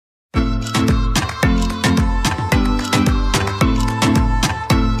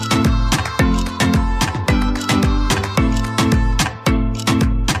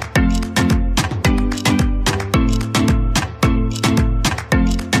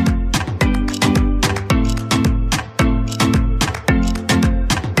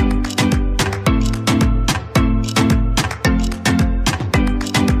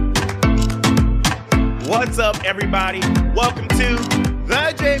everybody. Welcome to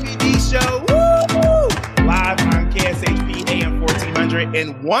the Jaime Dee Show. Woo-hoo! Live on KSHP AM 1400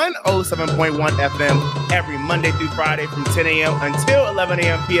 and 107.1 FM every Monday through Friday from 10 a.m. until 11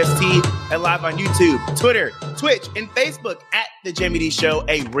 a.m. PST, and live on YouTube, Twitter, Twitch, and Facebook at the Jaime Dee Show,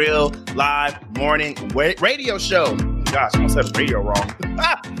 a real live morning radio show. Gosh, I almost said radio wrong.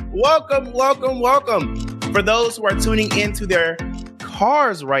 Welcome. For those who are tuning into their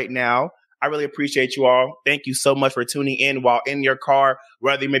cars right now, I really appreciate you all. Thank you so much for tuning in while in your car,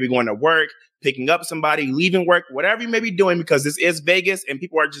 whether you may be going to work, picking up somebody, leaving work, whatever you may be doing, because this is Vegas and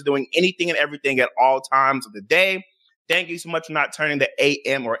people are just doing anything and everything at all times of the day. Thank you so much for not turning the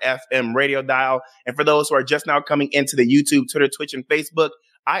AM or FM radio dial. And for those who are just now coming into the YouTube, Twitter, Twitch, and Facebook,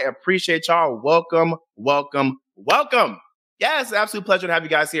 I appreciate y'all. Welcome. Yes, absolute pleasure to have you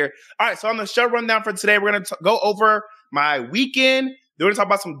guys here. All right, so on the show rundown for today, we're going to go over my weekend. We're going to talk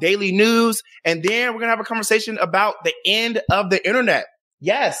about some daily news, and then we're going to have a conversation about the end of the internet.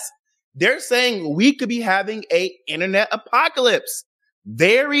 Yes, they're saying we could be having an internet apocalypse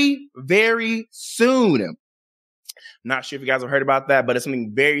very, very soon. Not sure if you guys have heard about that, but it's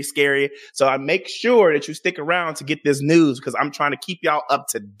something very scary. So I make sure that you stick around to get this news because I'm trying to keep y'all up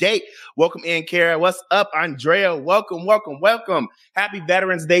to date. Welcome in, Kara. What's up, Andrea? Welcome. Happy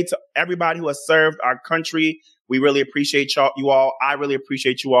Veterans Day to everybody who has served our country. We really appreciate you all. I really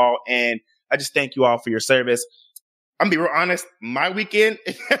appreciate you all. And I just thank you all for your service. I'm going to be real honest. My weekend,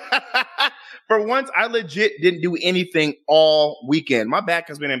 for once, I legit didn't do anything all weekend. My back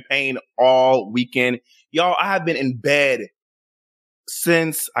has been in pain all weekend. Y'all, I have been in bed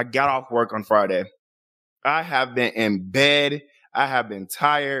since I got off work on Friday. I have been in bed. I have been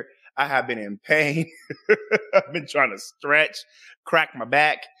tired. I have been in pain. I've been trying to stretch, crack my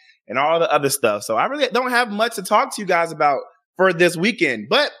back, and all the other stuff. So I really don't have much to talk to you guys about for this weekend.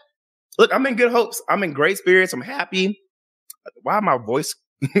 But look, I'm in good hopes. I'm in great spirits. I'm happy. Why my voice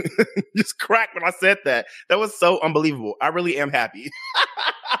just cracked when I said that? That was so unbelievable. I really am happy.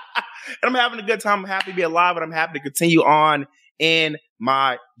 And I'm having a good time. I'm happy to be alive, and I'm happy to continue on in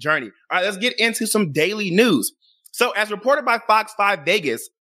my journey. All right, let's get into some daily news. So as reported by Fox 5 Vegas,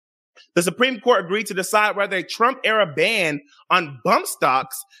 the Supreme Court agreed to decide whether a Trump-era ban on bump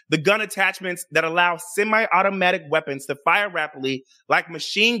stocks, the gun attachments that allow semi-automatic weapons to fire rapidly like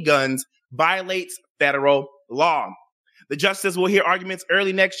machine guns, violates federal law. The justice will hear arguments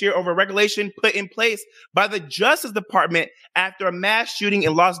early next year over regulation put in place by the Justice Department after a mass shooting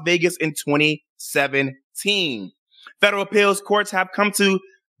in Las Vegas in 2017. Federal appeals courts have come to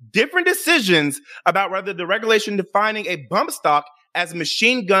different decisions about whether the regulation defining a bump stock as a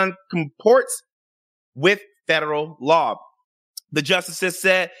machine gun comports with federal law. The justices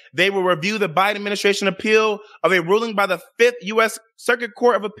said they will review the Biden administration appeal of a ruling by the 5th U.S. Circuit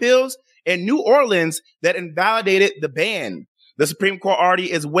Court of Appeals in New Orleans that invalidated the ban. The Supreme Court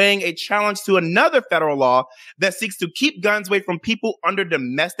already is weighing a challenge to another federal law that seeks to keep guns away from people under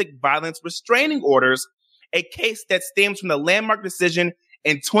domestic violence restraining orders, a case that stems from the landmark decision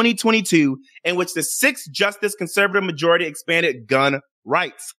in 2022 in which the 6th-justice conservative majority expanded gun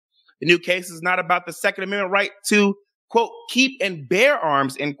rights. The new case is not about the Second Amendment right to, quote, keep and bear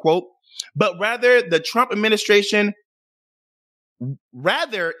arms, end quote, but rather if the Trump administration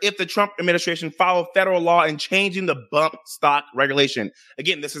followed federal law in changing the bump stock regulation.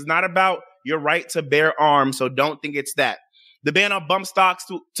 Again, this is not about your right to bear arms, so don't think it's that. The ban on bump stocks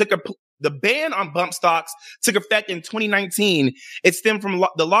took effect in 2019. It stemmed from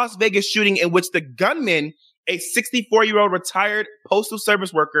the Las Vegas shooting in which the gunman, a 64-year-old retired postal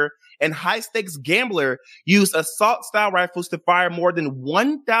service worker and high-stakes gambler, used assault-style rifles to fire more than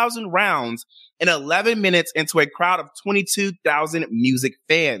 1,000 rounds in 11 minutes into a crowd of 22,000 music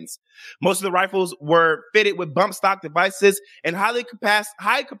fans. Most of the rifles were fitted with bump stock devices and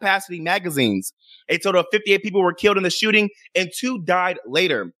high-capacity magazines. A total of 58 people were killed in the shooting, and 2 died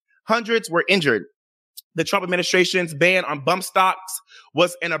later. Hundreds were injured. The Trump administration's ban on bump stocks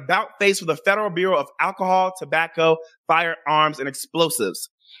was an about-face for the Federal Bureau of Alcohol, Tobacco, Firearms, and Explosives.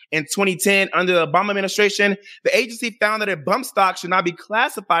 In 2010, under the Obama administration, the agency found that a bump stock should not be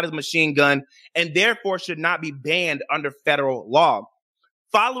classified as a machine gun and therefore should not be banned under federal law.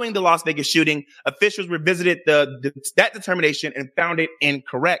 Following the Las Vegas shooting, officials revisited that determination and found it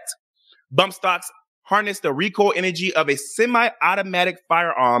incorrect. Bump stocks harness the recoil energy of a semi-automatic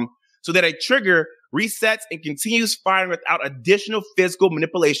firearm so that a trigger resets and continues firing without additional physical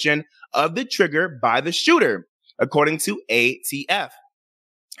manipulation of the trigger by the shooter, according to ATF.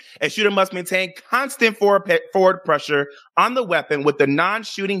 A shooter must maintain constant forward pressure on the weapon with the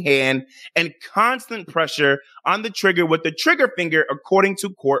non-shooting hand and constant pressure on the trigger with the trigger finger, according to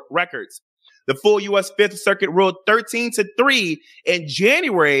court records. The full U.S. Fifth Circuit ruled 13-3 in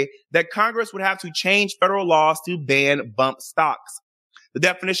January that Congress would have to change federal laws to ban bump stocks. The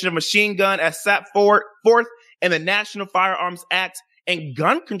definition of machine gun as set forth in the National Firearms Act and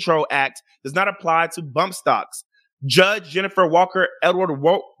Gun Control Act does not apply to bump stocks. Judge Jennifer Walker Edward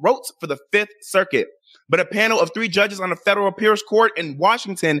wrote for the Fifth Circuit, but a panel of 3 judges on the Federal Appeals Court in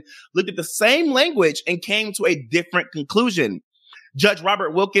Washington looked at the same language and came to a different conclusion. Judge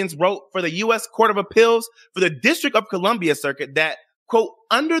Robert Wilkins wrote for the U.S. Court of Appeals for the District of Columbia Circuit that, quote,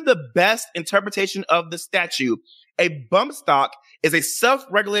 under the best interpretation of the statute, a bump stock is a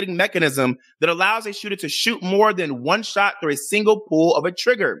self-regulating mechanism that allows a shooter to shoot more than one shot through a single pull of a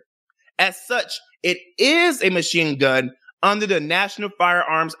trigger. As such, it is a machine gun under the National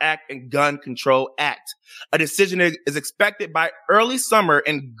Firearms Act and Gun Control Act. A decision is expected by early summer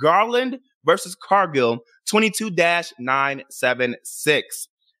in Garland versus Cargill 22-976.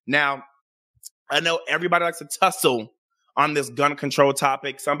 Now, I know everybody likes to tussle on this gun control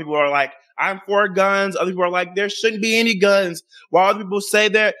topic. Some people are like, I'm for guns. Other people are like, there shouldn't be any guns. While other people say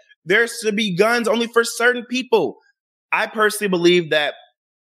that there should be guns only for certain people. I personally believe that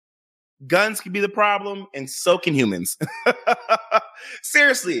guns can be the problem, and so can humans.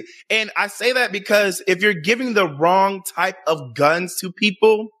 Seriously. And I say that because if you're giving the wrong type of guns to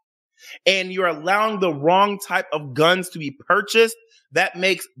people and you're allowing the wrong type of guns to be purchased, that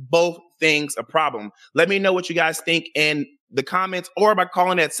makes both things a problem. Let me know what you guys think in the comments or by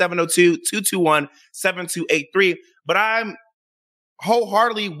calling at 702-221-7283. But I'm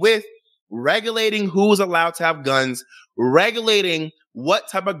wholeheartedly with regulating who's allowed to have guns, regulating what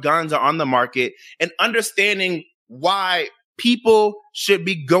type of guns are on the market, and understanding why people should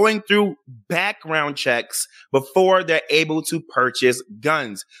be going through background checks before they're able to purchase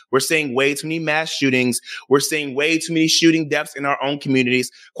guns. We're seeing way too many mass shootings. We're seeing way too many shooting deaths in our own communities.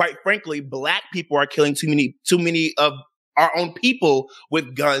 Quite frankly, Black people are killing too many of our own people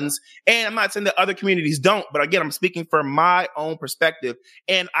with guns. And I'm not saying that other communities don't, but again, I'm speaking from my own perspective.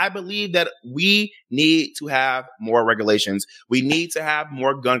 And I believe that we need to have more regulations. We need to have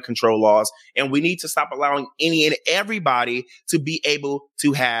more gun control laws, and we need to stop allowing any and everybody to be able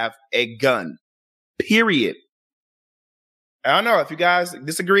to have a gun. Period. I don't know if you guys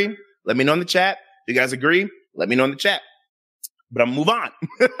disagree. Let me know in the chat. If you guys agree, let me know in the chat. But I'll move on.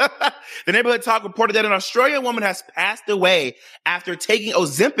 The Neighborhood Talk reported that an Australian woman has passed away after taking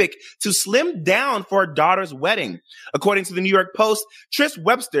Ozempic to slim down for her daughter's wedding. According to the New York Post, Trish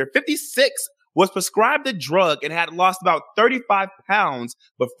Webster, 56, was prescribed the drug and had lost about 35 pounds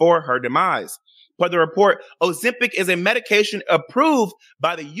before her demise. Per the report, Ozempic is a medication approved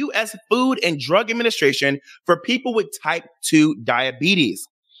by the U.S. Food and Drug Administration for people with type 2 diabetes.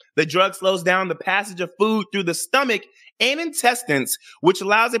 The drug slows down the passage of food through the stomach and intestines, which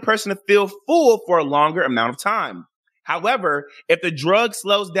allows a person to feel full for a longer amount of time. However, if the drug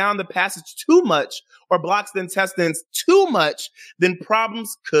slows down the passage too much or blocks the intestines too much, then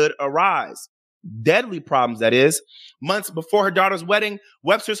problems could arise. Deadly problems, that is. Months before her daughter's wedding,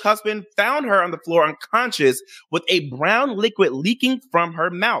 Webster's husband found her on the floor unconscious with a brown liquid leaking from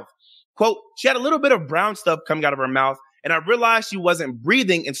her mouth. Quote, she had a little bit of brown stuff coming out of her mouth, and I realized she wasn't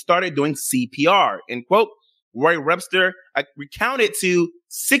breathing and started doing CPR, end quote. Roy Webster recounted to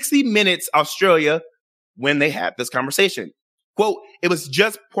 60 Minutes Australia when they had this conversation. Quote, it was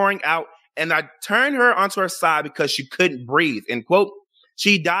just pouring out and I turned her onto her side because she couldn't breathe, end quote.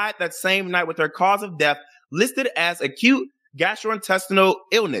 She died that same night with her cause of death listed as acute gastrointestinal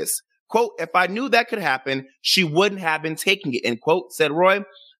illness. Quote, if I knew that could happen, she wouldn't have been taking it, end quote, said Roy.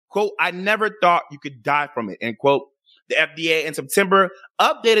 Quote, I never thought you could die from it, end quote. The FDA in September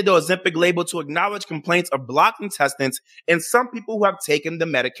updated the Ozempic label to acknowledge complaints of blocked intestines in some people who have taken the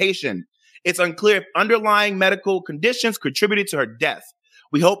medication. It's unclear if underlying medical conditions contributed to her death.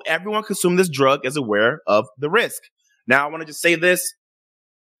 We hope everyone consuming this drug is aware of the risk. Now, I want to just say this.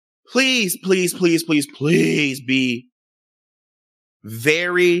 Please, please, please, please, please be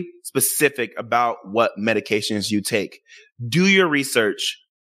very specific about what medications you take. Do your research.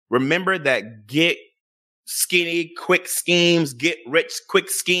 Remember that get skinny, quick schemes, get rich, quick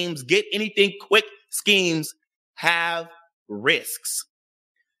schemes, get anything quick schemes have risks.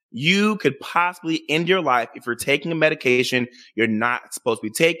 You could possibly end your life if you're taking a medication you're not supposed to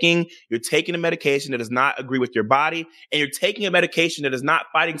be taking. You're taking a medication that does not agree with your body, and you're taking a medication that is not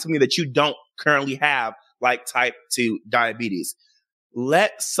fighting something that you don't currently have, like type 2 diabetes.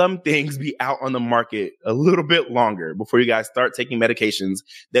 Let some things be out on the market a little bit longer before you guys start taking medications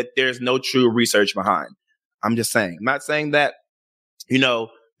that there's no true research behind. I'm just saying. I'm not saying that,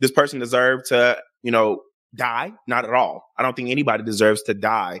 this person deserved to, die? Not at all. I don't think anybody deserves to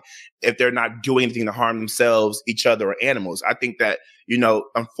die if they're not doing anything to harm themselves, each other, or animals. I think that,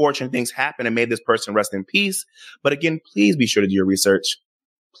 unfortunate things happen, and may this person rest in peace. But again, please be sure to do your research.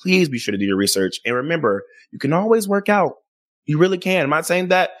 Please be sure to do your research. And remember, you can always work out. You really can. I'm not saying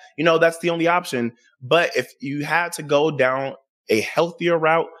that, that's the only option. But if you had to go down a healthier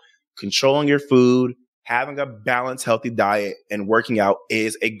route, controlling your food, having a balanced, healthy diet, and working out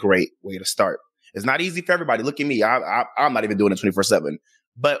is a great way to start. It's not easy for everybody. Look at me. I'm not even doing it 24/7.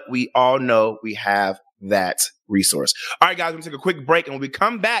 But we all know we have that resource. All right, guys, we're going to take a quick break. And when we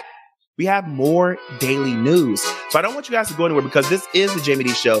come back, we have more daily news. So I don't want you guys to go anywhere, because this is the Jaime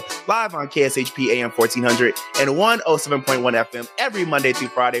Dee Show, live on KSHP AM 1400 and 107.1 FM every Monday through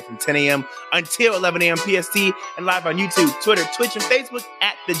Friday from 10 a.m. until 11 a.m. PST, and live on YouTube, Twitter, Twitch, and Facebook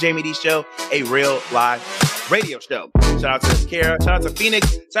at the Jaime Dee Show, a real live radio show. Shout out to Kara, shout out to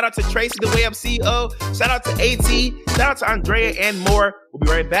Phoenix, shout out to Tracy, the Way Up CEO, shout out to AT, shout out to Andrea, and more. We'll be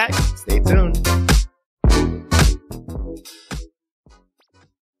right back. Stay tuned.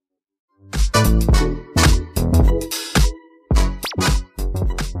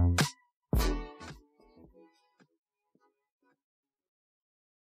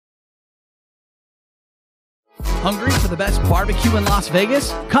 Hungry for the best barbecue in Las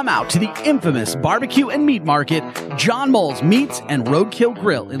Vegas? Come out to the infamous barbecue and meat market, John Mole's Meats and Roadkill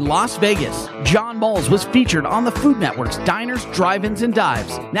Grill in Las Vegas. John Mole's was featured on the Food Network's Diners, Drive-Ins, and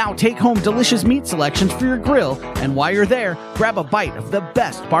Dives. Now take home delicious meat selections for your grill, and while you're there, grab a bite of the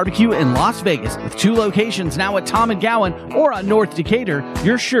best barbecue in Las Vegas. With 2 locations now at Tom and Gowan or on North Decatur,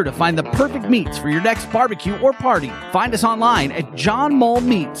 you're sure to find the perfect meats for your next barbecue or party. Find us online at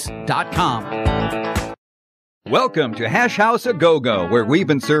johnmolemeats.com. Welcome to Hash House A Go-Go, where we've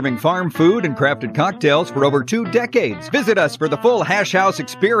been serving farm food and crafted cocktails for over 2 decades. Visit us for the full Hash House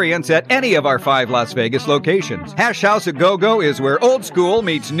experience at any of our 5 Las Vegas locations. Hash House A Go-Go is where old school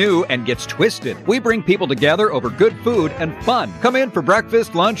meets new and gets twisted. We bring people together over good food and fun. Come in for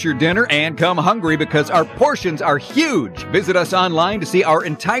breakfast, lunch, or dinner, and come hungry because our portions are huge. Visit us online to see our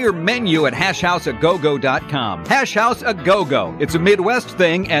entire menu at hashhouseagogo.com. Hash House A Go-Go. It's a Midwest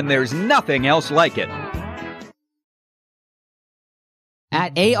thing, and there's nothing else like it.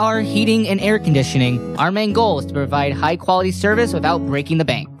 At AR Heating and Air Conditioning, our main goal is to provide high-quality service without breaking the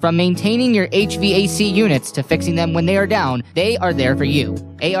bank. From maintaining your HVAC units to fixing them when they are down, they are there for you.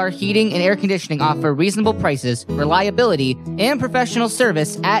 AR Heating and Air Conditioning offer reasonable prices, reliability, and professional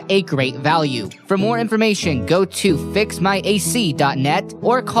service at a great value. For more information, go to fixmyac.net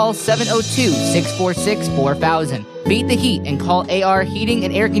or call 702-646-4000. Beat the heat and call AR Heating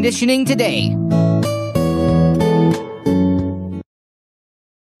and Air Conditioning today.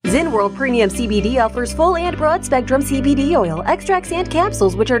 Zen World Premium CBD offers full and broad spectrum CBD oil, extracts, and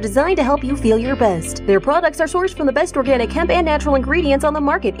capsules which are designed to help you feel your best. Their products are sourced from the best organic hemp and natural ingredients on the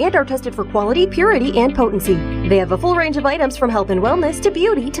market and are tested for quality, purity, and potency. They have a full range of items from health and wellness to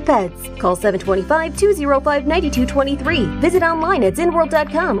beauty to pets. Call 725-205-9223. Visit online at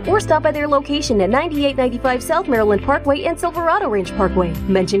zenworld.com or stop by their location at 9895 South Maryland Parkway and Silverado Ranch Parkway.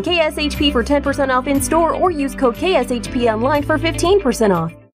 Mention KSHP for 10% off in store or use code KSHP online for 15%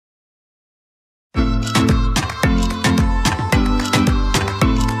 off.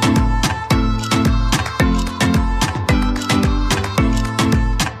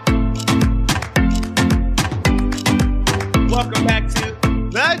 Welcome back to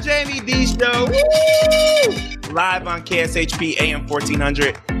the Jaime Dee Show. Woo! Live on KSHP AM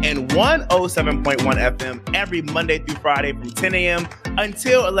 1400 and 107.1 FM every Monday through Friday from 10 a.m.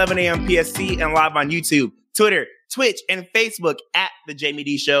 until 11 a.m. PST, and live on YouTube, Twitter, Twitch, and Facebook at the Jaime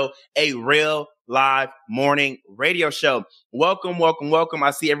Dee Show, a real live morning radio show. Welcome, welcome, welcome.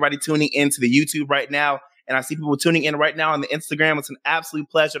 I see everybody tuning into the YouTube right now, and I see people tuning in right now on the Instagram. It's an absolute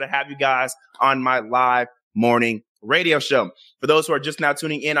pleasure to have you guys on my live morning radio show. For those who are just now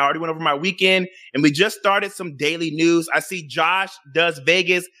tuning in, I already went over my weekend and we just started some daily news. I see Josh Does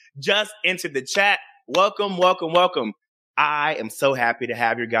Vegas just entered the chat. Welcome, welcome, welcome. I am so happy to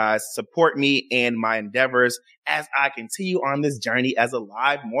have you guys support me and my endeavors as I continue on this journey as a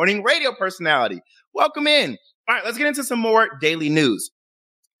live morning radio personality. Welcome in. All right, let's get into some more daily news.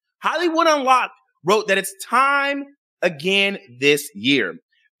 Hollywood Unlocked wrote that it's time again this year.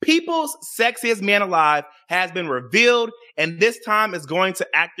 People's Sexiest Man Alive has been revealed, and this time is going to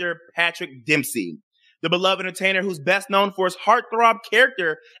actor Patrick Dempsey. The beloved entertainer, who's best known for his heartthrob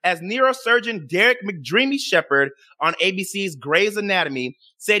character as neurosurgeon Derek McDreamy Shepherd on ABC's Grey's Anatomy,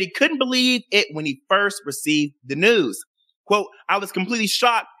 said he couldn't believe it when he first received the news. Quote, "I was completely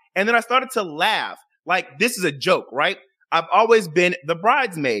shocked, and then I started to laugh. Like, this is a joke, right? I've always been the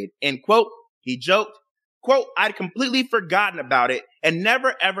bridesmaid," end quote. He joked. Quote, I'd completely forgotten about it and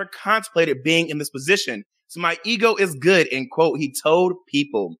never ever contemplated being in this position. So my ego is good, end quote, he told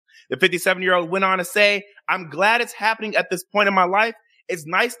People. The 57-year-old went on to say, I'm glad it's happening at this point in my life. It's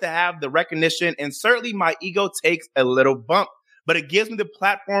nice to have the recognition, and certainly my ego takes a little bump, but it gives me the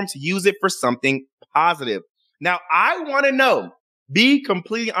platform to use it for something positive. Now, I want to know, be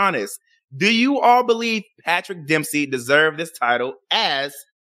completely honest, do you all believe Patrick Dempsey deserved this title as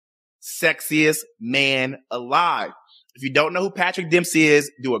sexiest man alive? If you don't know who Patrick Dempsey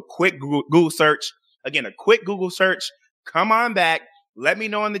is, do a quick Google search. Again, a quick Google search. Come on back. Let me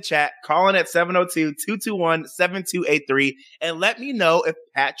know in the chat. Call in at 702-221-7283 and let me know if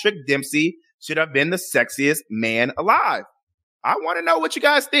Patrick Dempsey should have been the sexiest man alive. I want to know what you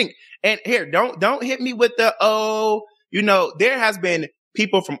guys think. And here, don't hit me with the, there has been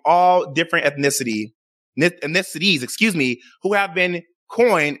people from all different ethnicities, who have been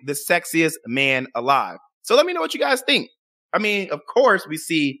coined the sexiest man alive. So let me know what you guys think. I mean, of course, we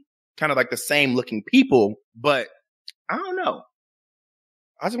see kind of like the same looking people, but I don't know.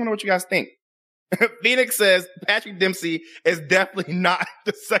 I just want to know what you guys think. Phoenix says Patrick Dempsey is definitely not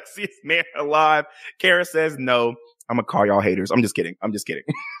the sexiest man alive. Kara says no. I'm going to call y'all haters. I'm just kidding.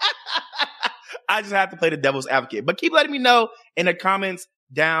 I just have to play the devil's advocate. But keep letting me know in the comments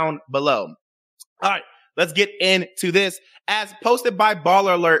down below. All right, let's get into this. As posted by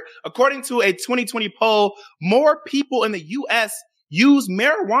Baller Alert, according to a 2020 poll, more people in the U.S. use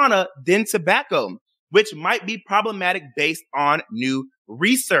marijuana than tobacco, which might be problematic based on new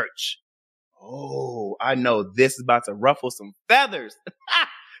research. Oh, I know this is about to ruffle some feathers.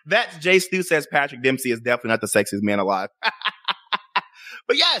 That's Jay Stu says Patrick Dempsey is definitely not the sexiest man alive.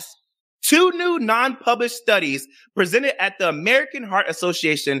 But yes, 2 new non-published studies presented at the American Heart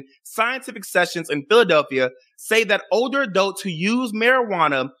Association scientific sessions in Philadelphia say that older adults who use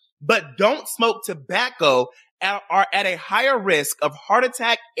marijuana but don't smoke tobacco are at a higher risk of heart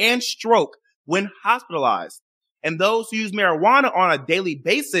attack and stroke when hospitalized. And those who use marijuana on a daily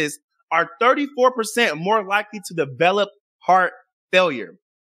basis are 34% more likely to develop heart failure.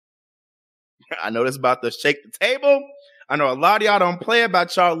 I know this is about to shake the table. I know a lot of y'all don't play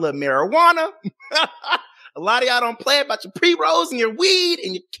about y'all little marijuana. A lot of y'all don't play about your pre-rolls and your weed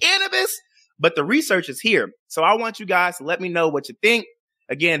and your cannabis, but the research is here. So I want you guys to let me know what you think.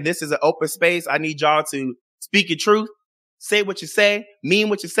 Again, this is an open space. I need y'all to speak your truth, say what you say, mean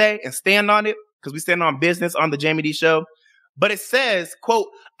what you say, and stand on it, because we stand on business on the Jaime Dee Show. But it says, quote,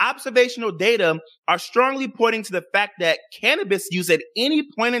 observational data are strongly pointing to the fact that cannabis use at any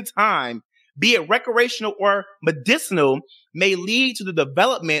point in time, be it recreational or medicinal, may lead to the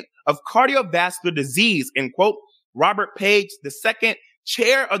development of cardiovascular disease, end quote. Robert Page II,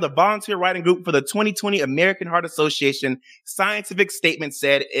 chair of the volunteer writing group for the 2020 American Heart Association scientific statement,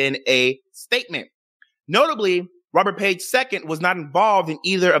 said in a statement. Notably, Robert Page II was not involved in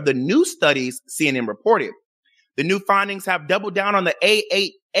either of the new studies CNN reported. The new findings have doubled down on the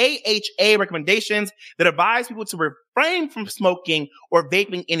AHA recommendations that advise people to refrain from smoking or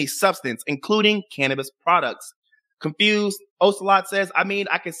vaping any substance, including cannabis products. Confused, Ocelot says, I mean,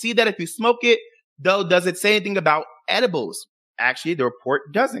 I can see that if you smoke it, though, does it say anything about edibles? Actually, the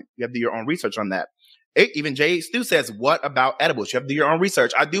report doesn't. You have to do your own research on that. Even Jay Stu says, what about edibles? You have to do your own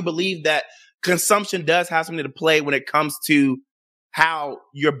research. I do believe that consumption does have something to play when it comes to how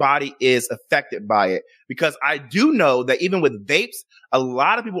your body is affected by it. Because I do know that even with vapes, a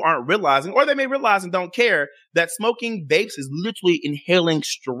lot of people aren't realizing, or they may realize and don't care, that smoking vapes is literally inhaling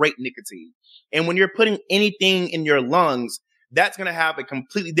straight nicotine. And when you're putting anything in your lungs, that's going to have a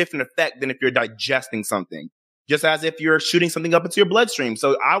completely different effect than if you're digesting something, just as if you're shooting something up into your bloodstream.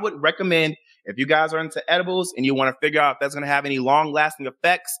 So I would recommend, if you guys are into edibles and you want to figure out if that's going to have any long lasting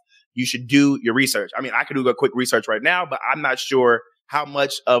effects, you should do your research. I mean, I could do a quick research right now, but I'm not sure how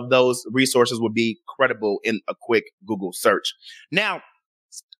much of those resources would be credible in a quick Google search. Now,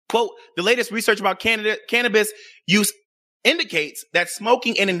 quote, the latest research about cannabis use indicates that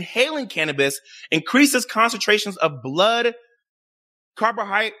smoking and inhaling cannabis increases concentrations of blood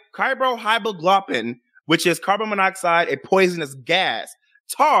carbohypoglobin, which is carbon monoxide, a poisonous gas,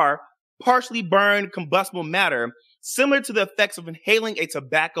 tar, partially burned combustible matter, similar to the effects of inhaling a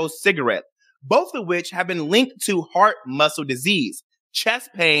tobacco cigarette, both of which have been linked to heart muscle disease, chest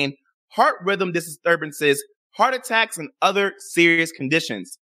pain, heart rhythm disturbances, heart attacks, and other serious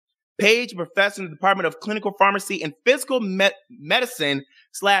conditions. Page, professor in the Department of Clinical Pharmacy and Physical Medicine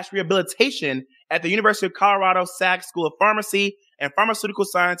 / Rehabilitation at the University of Colorado Sack School of Pharmacy and Pharmaceutical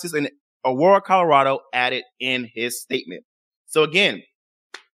Sciences in Aurora, Colorado, added in his statement. So again,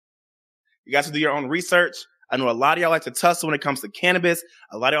 you guys can do your own research. I know a lot of y'all like to tussle when it comes to cannabis.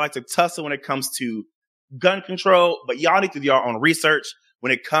 A lot of y'all like to tussle when it comes to gun control, but y'all need to do your own research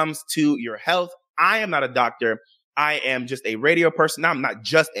when it comes to your health. I am not a doctor. I am just a radio person. I'm not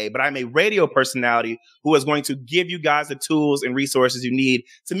just but I'm a radio personality who is going to give you guys the tools and resources you need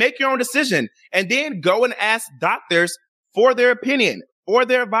to make your own decision. And then go and ask doctors for their opinion, for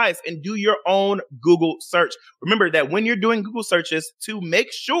their advice, and do your own Google search. Remember that when you're doing Google searches, to make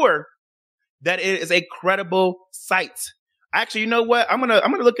sure that it is a credible site. Actually, you know what? I'm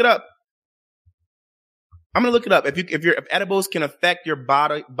gonna look it up. I'm gonna look it up. If edibles can affect your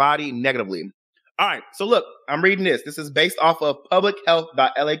body negatively. All right, so look, I'm reading this. This is based off of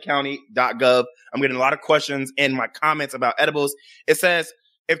publichealth.lacounty.gov. I'm getting a lot of questions in my comments about edibles. It says,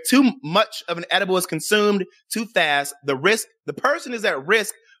 if too much of an edible is consumed too fast, the person is at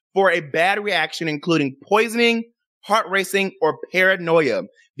risk for a bad reaction, including poisoning, heart racing, or paranoia.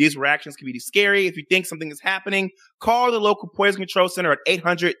 These reactions can be scary. If you think something is happening, call the local poison control center at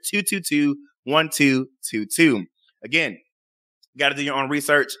 800-222-1222. Again, you got to do your own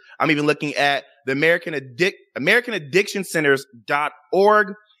research. I'm even looking at the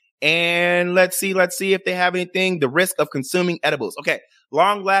AmericanAddictionCenters.org. And let's see if they have anything. The risk of consuming edibles. Okay.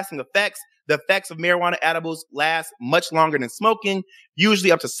 Long-lasting effects. The effects of marijuana edibles last much longer than smoking,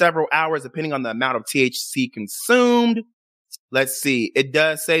 usually up to several hours, depending on the amount of THC consumed. Let's see. It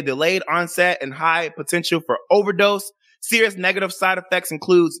does say delayed onset and high potential for overdose. Serious negative side effects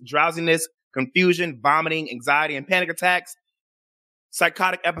includes drowsiness, confusion, vomiting, anxiety, and panic attacks,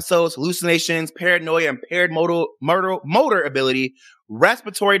 psychotic episodes, hallucinations, paranoia, impaired motor ability,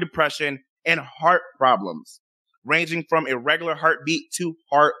 respiratory depression, and heart problems, ranging from irregular heartbeat to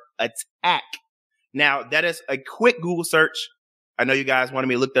heart attack. Now, that is a quick Google search. I know you guys wanted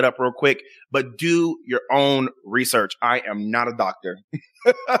me to look that up real quick, but do your own research. I am not a doctor.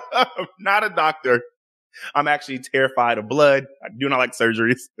 I'm not a doctor. I'm actually terrified of blood. I do not like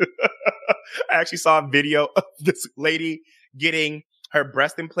surgeries. I actually saw a video of this lady getting her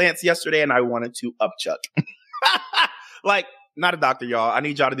breast implants yesterday, and I wanted to upchuck. Like, not a doctor, y'all. I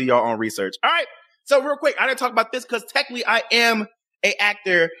need y'all to do your own research. All right. So real quick, I didn't talk about this because technically I am an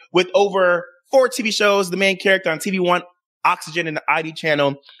actor with over 4 TV shows, the main character on TV One, Oxygen, and the ID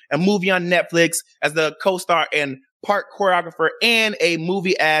channel, a movie on Netflix as the co-star and part choreographer, and a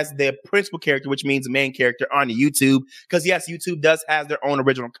movie as the principal character, which means the main character on YouTube. Because yes, YouTube does have their own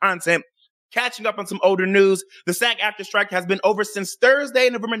original content. Catching up on some older news, the SAG-AFTRA strike has been over since Thursday,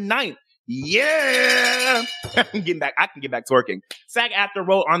 November 9th. Yeah. I can get back to working. SAG-AFTRA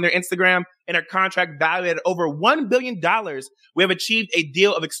wrote on their Instagram, in our contract valued at over $1 billion, we have achieved a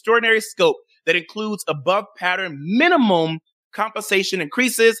deal of extraordinary scope that includes above pattern minimum compensation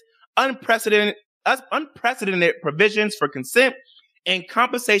increases, unprecedented provisions for consent, and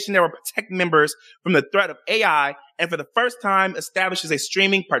compensation that will protect members from the threat of AI, and for the first time establishes a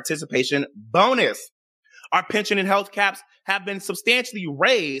streaming participation bonus. Our pension and health caps have been substantially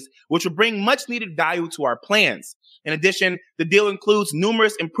raised, which will bring much needed value to our plans. In addition, the deal includes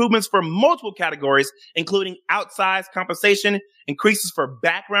numerous improvements for multiple categories, including outsized compensation, increases for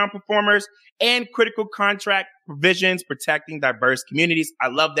background performers, and critical contract provisions protecting diverse communities. I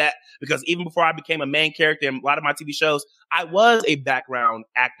love that because even before I became a main character in a lot of my TV shows, I was a background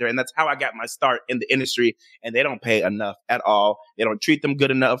actor, and that's how I got my start in the industry. And they don't pay enough at all. They don't treat them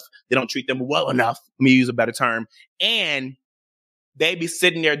good enough. They don't treat them well enough. Let me use a better term. And they be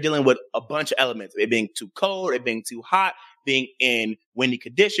sitting there dealing with a bunch of elements. It being too cold, it being too hot, being in windy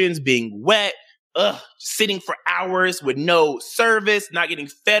conditions, being wet, sitting for hours with no service, not getting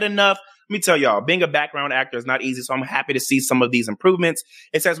fed enough. Let me tell y'all, being a background actor is not easy, so I'm happy to see some of these improvements.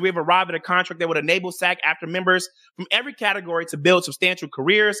 It says we have arrived at a contract that would enable SAG-AFTRA members from every category to build substantial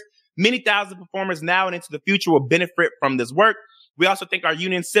careers. Many thousand performers now and into the future will benefit from this work. We also thank our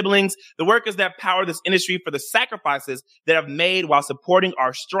union siblings, the workers that power this industry, for the sacrifices that have made while supporting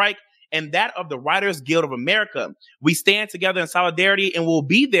our strike and that of the Writers Guild of America. We stand together in solidarity and will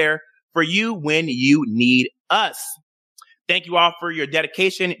be there for you when you need us. Thank you all for your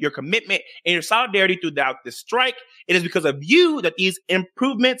dedication, your commitment, and your solidarity throughout this strike. It is because of you that these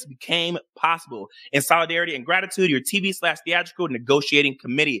improvements became possible. In solidarity and gratitude, your TV/theatrical negotiating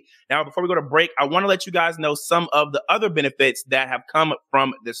committee. Now, before we go to break, I want to let you guys know some of the other benefits that have come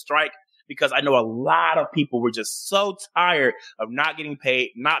from this strike, because I know a lot of people were just so tired of not getting paid,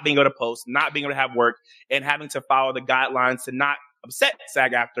 not being able to post, not being able to have work, and having to follow the guidelines to not upset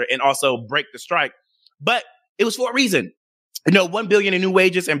SAG-AFTRA and also break the strike. But it was for a reason. You know, $1 billion in new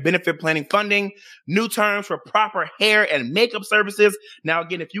wages and benefit planning funding, new terms for proper hair and makeup services. Now,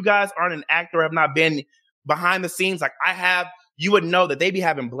 again, if you guys aren't an actor or have not been behind the scenes like I have, you would know that they be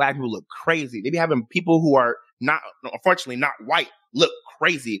having black people look crazy. They be having people who are not, unfortunately, not white look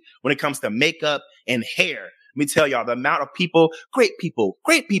crazy when it comes to makeup and hair. Let me tell y'all, the amount of people, great people,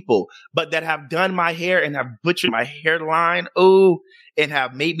 but that have done my hair and have butchered my hairline, and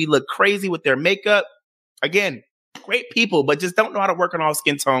have made me look crazy with their makeup. Again, great people, but just don't know how to work on all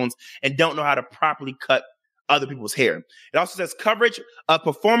skin tones and don't know how to properly cut other people's hair. It also says coverage of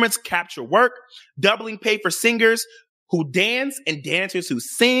performance capture work, doubling pay for singers who dance and dancers who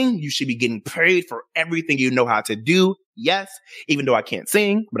sing. You should be getting paid for everything you know how to do. Yes, even though I can't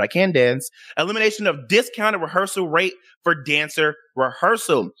sing, but I can dance. Elimination of discounted rehearsal rate for dancer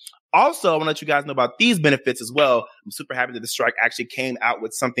rehearsal. Also, I want to let you guys know about these benefits as well. I'm super happy that the strike actually came out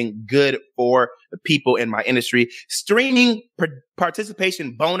with something good for the people in my industry. Streaming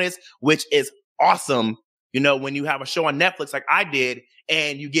participation bonus, which is awesome. You know, when you have a show on Netflix like I did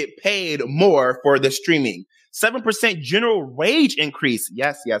and you get paid more for the streaming. 7% general wage increase.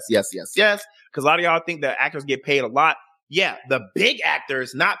 Yes. Because a lot of y'all think that actors get paid a lot. Yeah, the big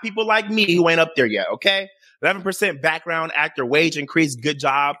actors, not people like me who ain't up there yet, okay? 11% background actor wage increase. Good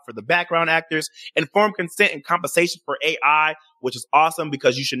job for the background actors. Informed consent and compensation for AI, which is awesome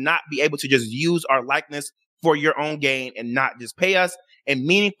because you should not be able to just use our likeness for your own gain and not just pay us. And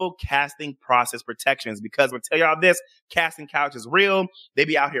meaningful casting process protections, because I'm going to tell y'all this, casting couch is real. They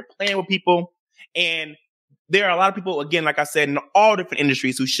be out here playing with people. And there are a lot of people, again, like I said, in all different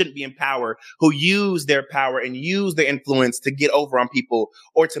industries who shouldn't be in power, who use their power and use their influence to get over on people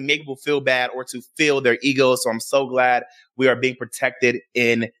or to make people feel bad or to fill their egos. So I'm so glad we are being protected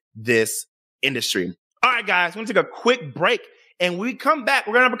in this industry. All right, guys, we're going to take a quick break. And when we come back,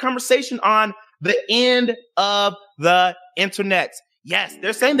 we're going to have a conversation on the end of the internet. Yes,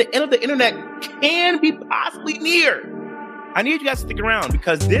 they're saying the end of the internet can be possibly near. I need you guys to stick around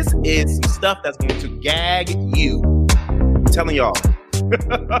because this is some stuff that's going to gag you. I'm telling y'all.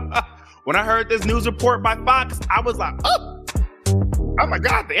 When I heard this news report by Fox, I was like, oh my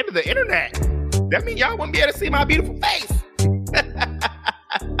God, the end of the internet. That means y'all wouldn't be able to see my beautiful face.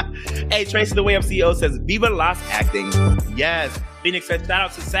 Hey, Tracy the Way Up CEO says, Viva Las Acting. Yes. Phoenix said, shout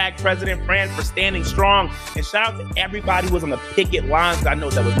out to SAG President Fran for standing strong. And shout out to everybody who was on the picket lines. I know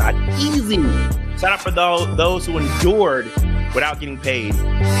that was not easy. Shout out for those who endured without getting paid.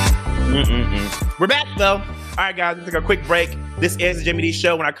 We're back, though. All right, guys, let's take a quick break. This is the Jaime Dee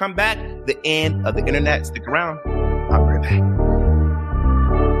Show. When I come back, the end of the internet. Stick around. I'll be right back.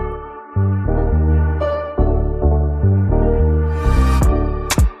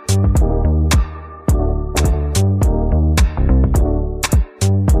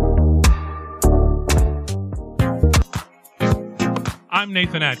 I'm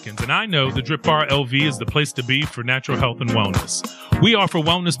Nathan Atkins, and I know the Drip Bar LV is the place to be for natural health and wellness. We offer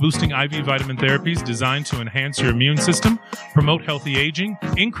wellness-boosting IV vitamin therapies designed to enhance your immune system, promote healthy aging,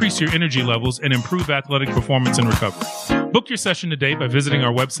 increase your energy levels, and improve athletic performance and recovery. Book your session today by visiting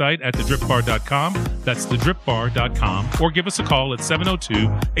our website at thedripbar.com. That's thedripbar.com. Or give us a call at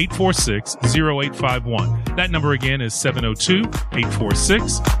 702-846-0851. That number again is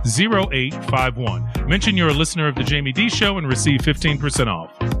 702-846-0851. Mention you're a listener of the Jaime Dee Show and receive 15%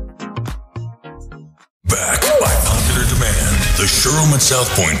 off. Back by popular demand, the Showroom at South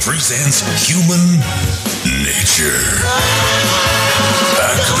Point presents Human Nature.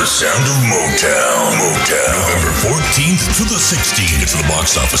 Back to the sound of Motown. November 14th to the 16th. Get to the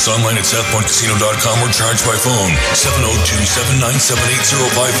box office online at southpointcasino.com or charge by phone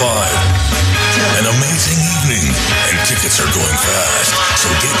 702-797-8055. An amazing evening, and tickets are going fast,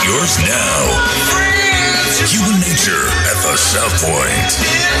 so get yours now. Human Nature at the South Point.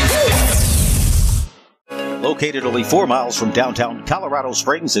 Located only 4 miles from downtown Colorado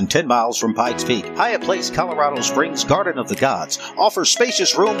Springs and 10 miles from Pikes Peak, Hyatt Place Colorado Springs Garden of the Gods offers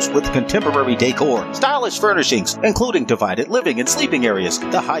spacious rooms with contemporary decor, stylish furnishings, including divided living and sleeping areas,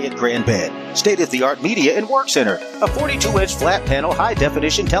 the Hyatt Grand Bed, state-of-the-art media and work center, a 42-inch flat-panel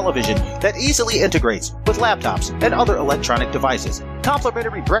high-definition television that easily integrates with laptops and other electronic devices.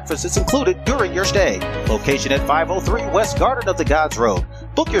 Complimentary breakfast is included during your stay. Location at 503 West Garden of the Gods Road.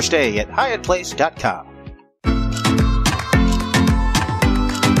 Book your stay at hyattplace.com.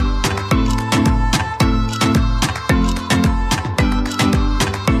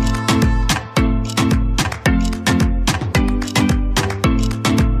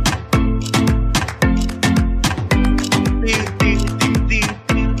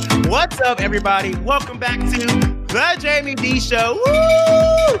 What's up, everybody? Welcome back to the Jaime Dee Show.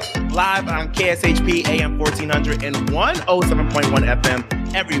 Woo! Live on KSHP AM 1400 and 107.1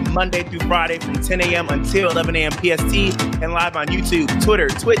 FM every Monday through Friday from 10 a.m. until 11 a.m. PST, and live on YouTube, Twitter,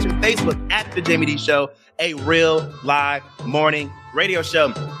 Twitch, and Facebook at the Jaime Dee Show, a real live morning radio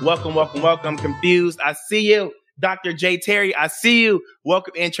show. Welcome. Confused, I see you. Dr. J. Terry, I see you.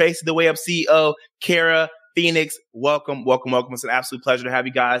 Welcome in, Tracy, the Way Up CEO, Kara, Phoenix. Welcome. It's an absolute pleasure to have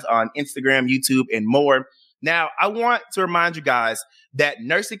you guys on Instagram, YouTube, and more. Now, I want to remind you guys that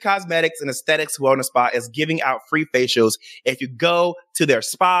Nursey Cosmetics and Aesthetics Wellness Spa is giving out free facials if you go to their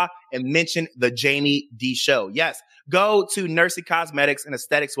spa and mention the Jaime Dee Show. Yes, go to Nursey Cosmetics and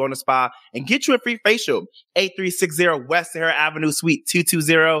Aesthetics Wellness Spa and get you a free facial. 8360 West Sahara Avenue, Suite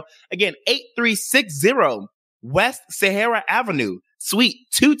 220. Again, 8360 West Sahara Avenue, Suite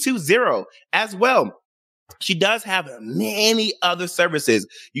 220 as well. She does have many other services.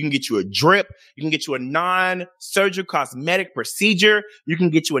 You can get you a drip. You can get you a non-surgical cosmetic procedure. You can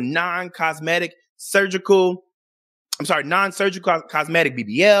get you a non-surgical cosmetic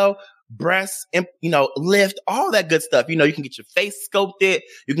BBL, breast, lift, all that good stuff. You can get your face sculpted.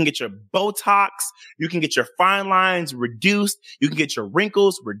 You can get your Botox. You can get your fine lines reduced. You can get your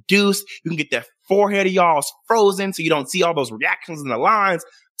wrinkles reduced. You can get that forehead of y'all's frozen so you don't see all those reactions in the lines.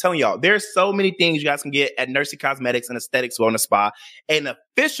 Telling y'all, there's so many things you guys can get at Nursey Cosmetics and Aesthetics Wellness Spa, an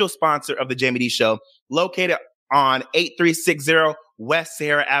official sponsor of the Jaime Dee Show, located on 8360 West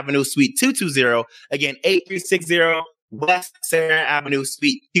Sahara Avenue, Suite 220. Again, 8360 West Sahara Avenue,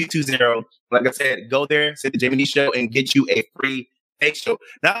 Suite 220. Like I said, go there, say the Jaime Dee Show, and get you a free facial.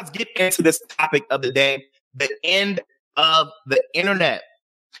 Now let's get into this topic of the day, the end of the internet.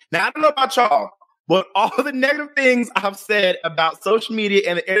 Now, I don't know about y'all, but all the negative things I've said about social media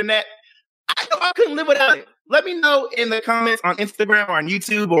and the internet, I know I couldn't live without it. Let me know in the comments on Instagram or on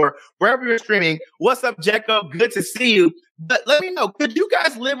YouTube or wherever you're streaming. What's up, Jekko? Good to see you. But let me know, could you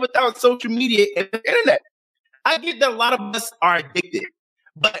guys live without social media and the internet? I get that a lot of us are addicted,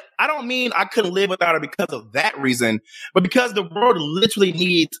 but I don't mean I couldn't live without it because of that reason, but because the world literally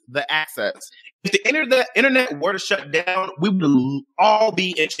needs the access. If the internet were to shut down, we would all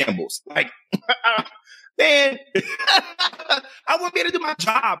be in shambles. Like, man, I wouldn't be able to do my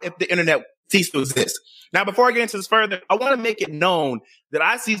job if the internet ceased to exist. Now, before I get into this further, I want to make it known that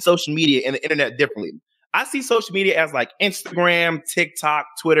I see social media and the internet differently. I see social media as like Instagram, TikTok,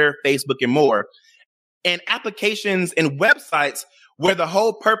 Twitter, Facebook, and more, and applications and websites where the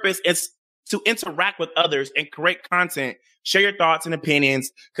whole purpose is to interact with others and create content, share your thoughts and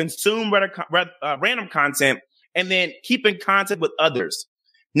opinions, consume random content, and then keep in contact with others.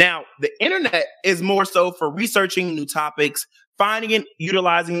 Now, the internet is more so for researching new topics, finding and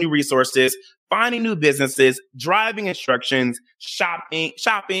utilizing new resources, finding new businesses, driving instructions, shopping,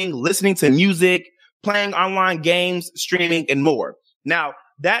 listening to music, playing online games, streaming, and more. Now,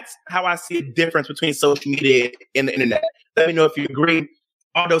 that's how I see a difference between social media and the internet. Let me know if you agree.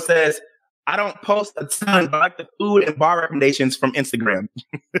 Aldo says, I don't post a ton, but I like the food and bar recommendations from Instagram.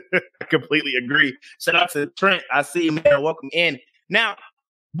 I completely agree. Shout out to Trent. I see you, man. Welcome in. Now,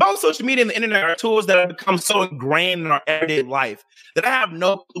 both social media and the internet are tools that have become so ingrained in our everyday life that I have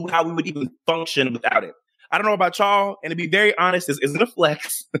no clue how we would even function without it. I don't know about y'all, and to be very honest, this isn't a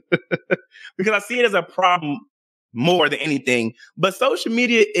flex because I see it as a problem more than anything. But social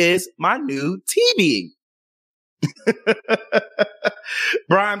media is my new TV.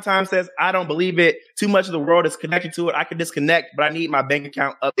 Prime Time says, I don't believe it. Too much of the world is connected to it. I can disconnect, but I need my bank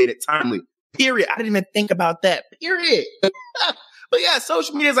account updated timely. Period. I didn't even think about that. Period. But yeah,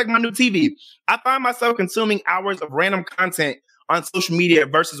 social media is like my new TV. I find myself consuming hours of random content on social media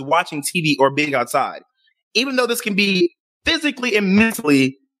versus watching TV or being outside. Even though this can be physically and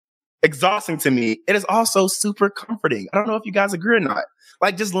mentally exhausting to me, it is also super comforting. I don't know if you guys agree or not.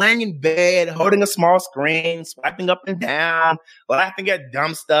 Like just laying in bed, holding a small screen, swiping up and down, laughing at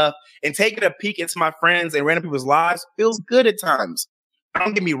dumb stuff, and taking a peek into my friends and random people's lives feels good at times.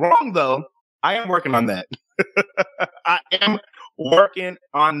 Don't get me wrong, though. I am working on that. I am working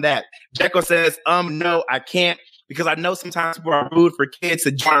on that. Jekko says, no, I can't, because I know sometimes people are rude for kids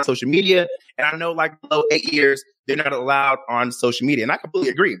to join social media. And I know like below 8 years, they're not allowed on social media. And I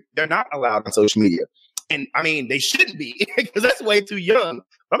completely agree. They're not allowed on social media. And I mean, they shouldn't be because that's way too young.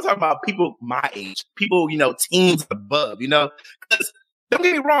 But I'm talking about people my age, people, teens above, because don't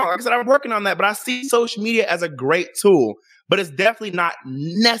get me wrong. Like I said, I'm working on that, but I see social media as a great tool, but it's definitely not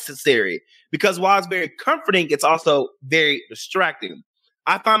necessary because while it's very comforting, it's also very distracting.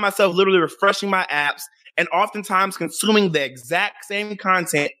 I find myself literally refreshing my apps and oftentimes consuming the exact same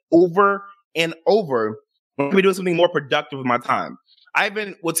content over and over when I could be doing something more productive with my time. I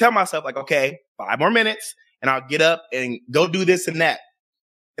even will tell myself like, okay, 5 more minutes and I'll get up and go do this and that.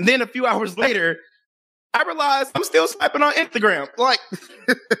 And then a few hours later, I realize I'm still swiping on Instagram. Like,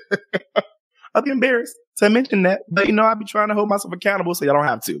 I'll be embarrassed to mention that, but I'll be trying to hold myself accountable so y'all don't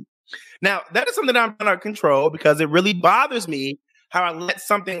have to. Now, that is something that I'm trying to control because it really bothers me how I let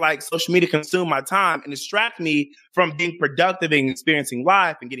something like social media consume my time and distract me from being productive and experiencing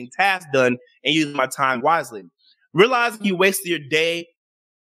life and getting tasks done and using my time wisely. Realizing you wasted your day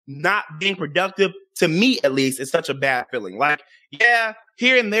not being productive, to me at least, is such a bad feeling. Like, yeah,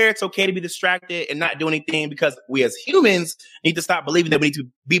 here and there, it's okay to be distracted and not do anything, because we as humans need to stop believing that we need to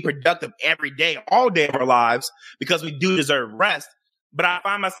be productive every day, all day of our lives, because we do deserve rest. But I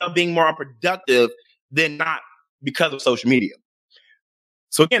find myself being more unproductive than not because of social media.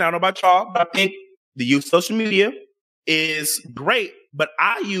 So again, I don't know about y'all, but I think the use of social media is great, but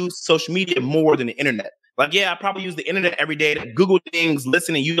I use social media more than the internet. Like, yeah, I probably use the internet every day to Google things,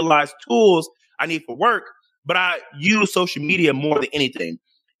 listen, and utilize tools I need for work, but I use social media more than anything.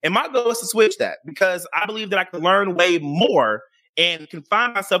 And my goal is to switch that, because I believe that I can learn way more and can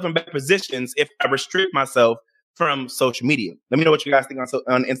find myself in better positions if I restrict myself from social media. Let me know what you guys think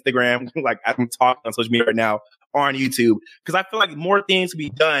on Instagram. Like, I'm talking on social media right now, or on YouTube, because I feel like more things could be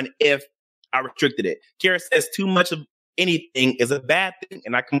done if I restricted it. Kara says too much of anything is a bad thing,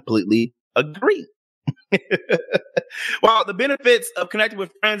 and I completely agree. While the benefits of connecting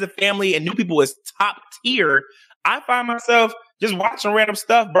with friends and family and new people is top tier, I find myself just watching random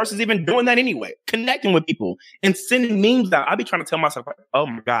stuff versus even doing that anyway. Connecting with people and sending memes out. I'll be trying to tell myself, like, oh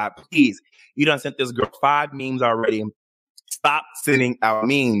my God, please, you done sent this girl 5 memes already. Stop sending out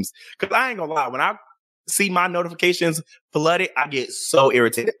memes. Because I ain't gonna lie, when I see my notifications flooded, I get so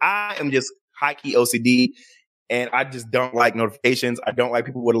irritated. I am just high-key OCD. And I just don't like notifications. I don't like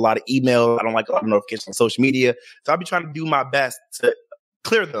people with a lot of email. I don't like a lot of notifications on social media. So I'll be trying to do my best to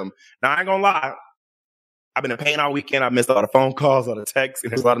clear them. Now, I ain't gonna lie. I've been in pain all weekend. I missed a lot of phone calls, a lot of texts,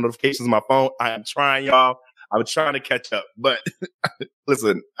 and there's a lot of notifications on my phone. I am trying, y'all. I'm trying to catch up. But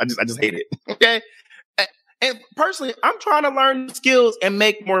listen, I just hate it. Okay? And personally, I'm trying to learn skills and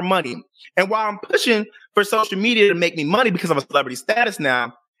make more money. And while I'm pushing for social media to make me money because of a celebrity status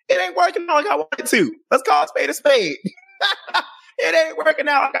now, it ain't working out like I wanted to. Let's call a spade a spade. It ain't working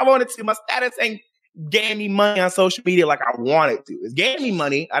out like I wanted to. My status ain't getting me money on social media like I wanted to. It's getting me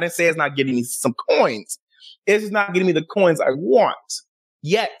money. I didn't say it's not getting me some coins. It's just not getting me the coins I want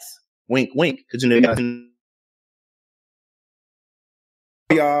yet. Wink, wink. Because you know,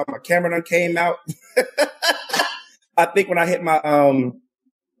 y'all, my camera done came out. I think when I hit my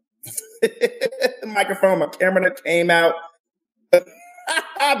microphone, my camera done came out.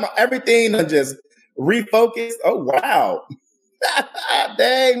 Everything just refocused. Oh, wow.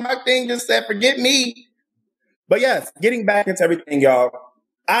 Dang, my thing just said, forget me. But yes, getting back into everything, y'all.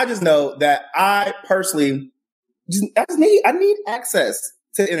 I just know that I personally I need access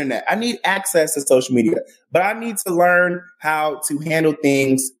to the internet. I need access to social media, but I need to learn how to handle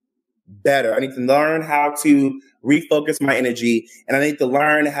things better. I need to learn how to refocus my energy, and I need to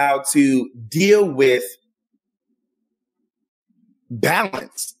learn how to deal with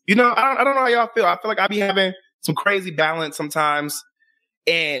balance. You know, I don't know how y'all feel. I feel like I be having some crazy balance sometimes.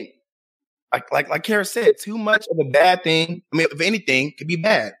 And like Kara said, too much of a bad thing, I mean, if anything, could be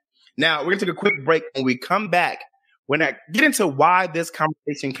bad. Now, we're going to take a quick break. When we come back, we're going to get into why this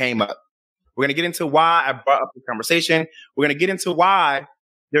conversation came up. We're going to get into why I brought up the conversation. We're going to get into why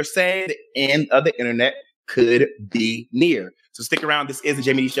they're saying the end of the internet could be near. So stick around. This is the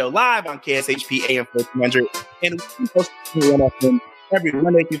Jaime Dee Show live on KSHP AM 1400. And we post every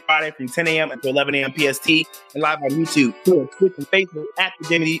Monday through Friday from 10 a.m. until 11 a.m. PST, and live on YouTube, Twitter, Twitch, and Facebook at the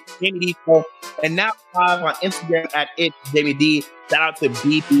Jaime Dee Show, and now live on Instagram at It's Jaime Dee. Shout out to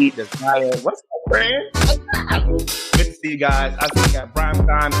BP Desire. What's up, friend? Good to see you guys. I see you got Prime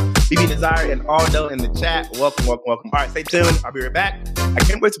Time, BP Desire, and Aldo in the chat. Welcome, welcome, welcome. All right, stay tuned. I'll be right back. I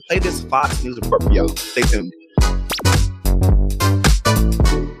can't wait to play this Fox News report for y'all. Stay tuned.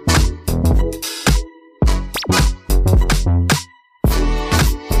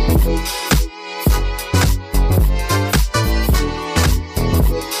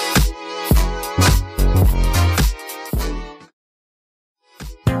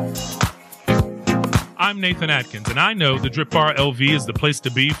 I'm Nathan Atkins, and I know the Drip Bar LV is the place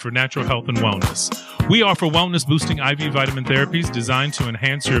to be for natural health and wellness. We offer wellness-boosting IV vitamin therapies designed to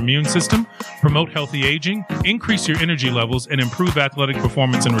enhance your immune system, promote healthy aging, increase your energy levels, and improve athletic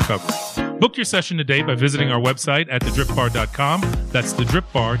performance and recovery. Book your session today by visiting our website at thedripbar.com. That's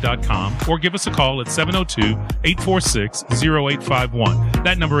thedripbar.com, or give us a call at 702-846-0851.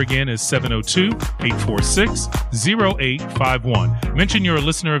 That number again is 702-846-0851. Mention you're a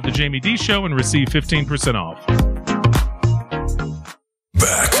listener of the Jaime Dee Show and receive 15% off.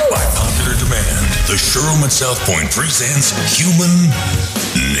 Back by popular demand, the Showroom at South Point presents Human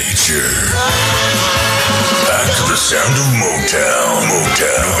Nature. Back Back to the sound of Motown.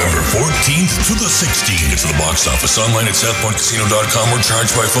 November 14th to the 16th. Get to the box office online at southpointcasino.com or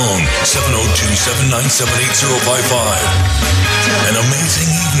charge by phone 702-797-8055. An amazing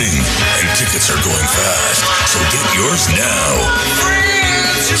evening, and tickets are going fast, so get yours now.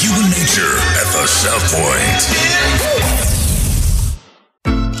 Human Nature at the South Point.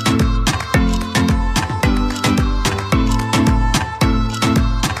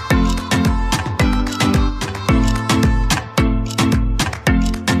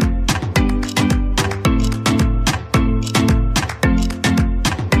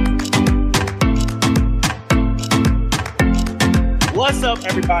 What's up,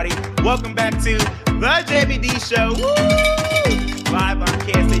 everybody? Welcome back to the Jaime Dee Show. Woo! Live on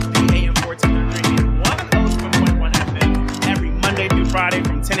KSHP AM 1400 and 107.1 FM every Monday through Friday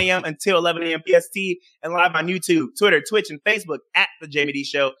from 10 a.m. until 11 a.m. PST, and live on YouTube, Twitter, Twitch, and Facebook at the Jaime Dee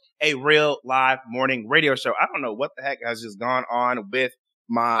Show, a real live morning radio show. I don't know what the heck has just gone on with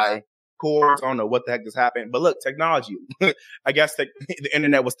my cords. I don't know what the heck just happened. But look, technology. I guess the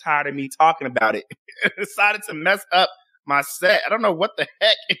internet was tired of me talking about it. It decided to mess up my set. I don't know what the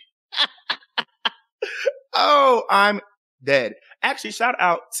heck. Oh, I'm dead. Actually, shout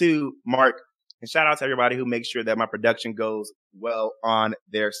out to Mark and shout out to everybody who makes sure that my production goes well on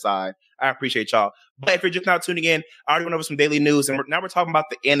their side. I appreciate y'all. But if you're just now tuning in, I already went over some daily news, and now we're talking about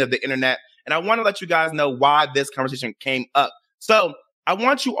the end of the internet. And I want to let you guys know why this conversation came up. So I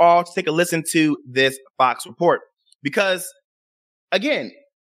want you all to take a listen to this Fox report, because again,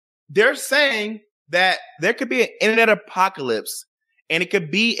 they're saying that there could be an internet apocalypse, and it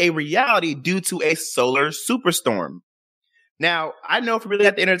could be a reality due to a solar superstorm. Now, I know if we really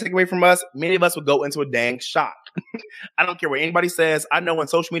let the internet take away from us, many of us would go into a dang shock. I don't care what anybody says. I know when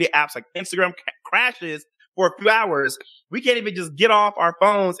social media apps like Instagram crashes for a few hours, we can't even just get off our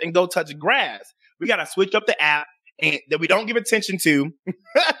phones and go touch grass. We got to switch up the app and that we don't give attention to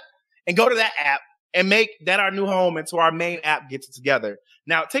and go to that app and make that our new home until our main app gets it together.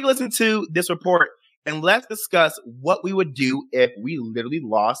 Now, take a listen to this report, and let's discuss what we would do if we literally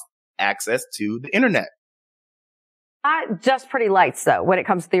lost access to the internet. Not just pretty lights, though, when it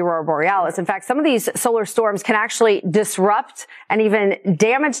comes to the aurora borealis. In fact, some of these solar storms can actually disrupt and even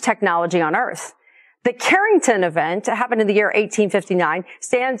damage technology on Earth. The Carrington event happened in the year 1859,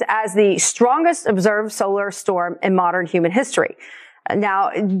 stands as the strongest observed solar storm in modern human history.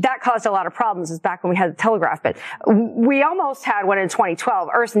 Now, that caused a lot of problems. It was back when we had the telegraph, but we almost had one in 2012.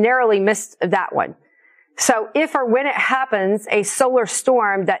 Earth narrowly missed that one. So if or when it happens, a solar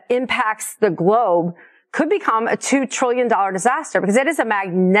storm that impacts the globe could become a $2 trillion disaster, because it is a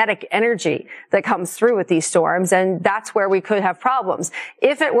magnetic energy that comes through with these storms, and that's where we could have problems.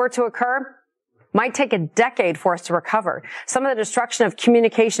 If it were to occur, might take a decade for us to recover. Some of the destruction of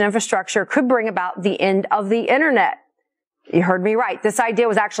communication infrastructure could bring about the end of the internet. You heard me right. This idea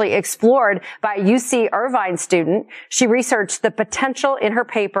was actually explored by a UC Irvine student. She researched the potential in her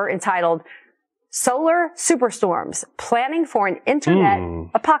paper entitled Solar Superstorms, Planning for an Internet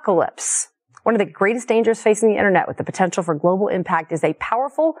Apocalypse. One of the greatest dangers facing the internet with the potential for global impact is a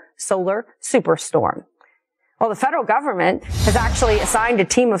powerful solar superstorm. Well, the federal government has actually assigned a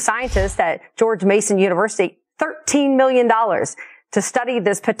team of scientists at George Mason University $13 million to study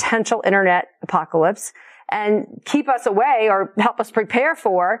this potential internet apocalypse and keep us away or help us prepare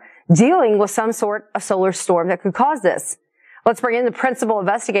for dealing with some sort of solar storm that could cause this. Let's bring in the principal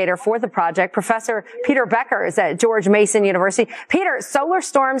investigator for the project, Professor Peter Becker is at George Mason University. Peter, solar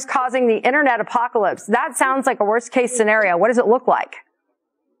storms causing the internet apocalypse. That sounds like a worst case scenario. What does it look like?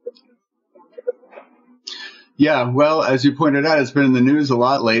 Yeah, well, as you pointed out, it's been in the news a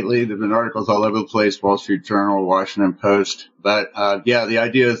lot lately. There have been articles all over the place, Wall Street Journal, Washington Post. But, yeah, the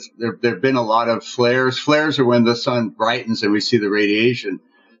idea is there have been a lot of flares. Flares are when the sun brightens and we see the radiation.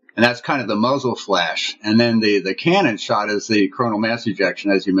 And that's kind of the muzzle flash. And then the cannon shot is the coronal mass ejection,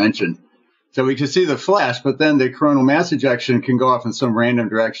 as you mentioned. So we can see the flash, but then the coronal mass ejection can go off in some random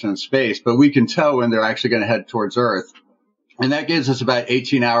direction in space. But we can tell when they're actually going to head towards Earth. And that gives us about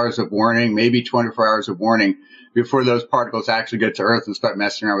 18 hours of warning, maybe 24 hours of warning before those particles actually get to Earth and start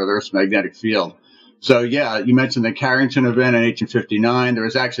messing around with Earth's magnetic field. So, yeah, you mentioned the Carrington event in 1859. There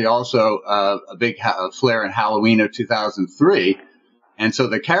was actually also a big flare in Halloween of 2003. And so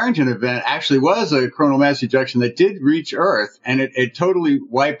the Carrington event actually was a coronal mass ejection that did reach Earth, and it totally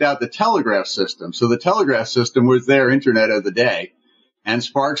wiped out the telegraph system. So the telegraph system was their internet of the day, and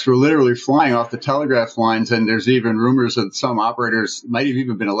sparks were literally flying off the telegraph lines. And there's even rumors that some operators might have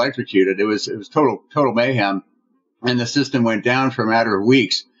even been electrocuted. It was total mayhem, and the system went down for a matter of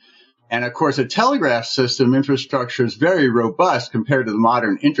weeks. And of course, a telegraph system infrastructure is very robust compared to the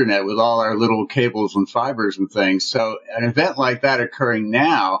modern internet with all our little cables and fibers and things. So an event like that occurring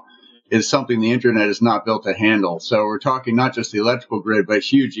now is something the internet is not built to handle. So we're talking not just the electrical grid, but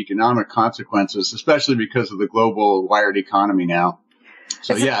huge economic consequences, especially because of the global wired economy now.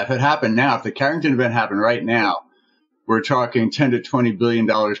 So yeah, if it happened now, if the Carrington event happened right now, we're talking $10 to $20 billion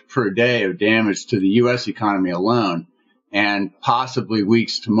per day of damage to the U.S. economy alone, and possibly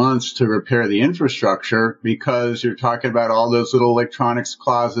weeks to months to repair the infrastructure, because you're talking about all those little electronics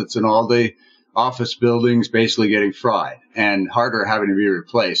closets and all the office buildings basically getting fried and hardware having to be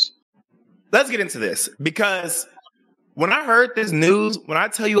replaced. Let's get into this, because when I heard this news, when I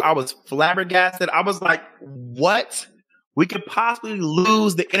tell you I was flabbergasted, I was like, what? We could possibly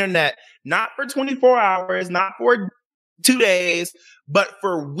lose the internet, not for 24 hours, not for 2 days, but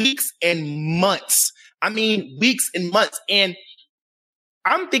for weeks and months. I mean, weeks and months. And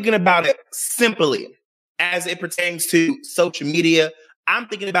I'm thinking about it simply as it pertains to social media. I'm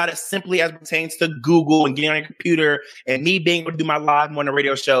thinking about it simply as it pertains to Google and getting on your computer and me being able to do my live on a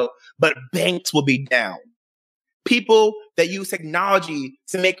radio show. But banks will be down. People that use technology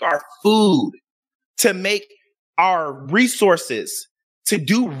to make our food, to make our resources, to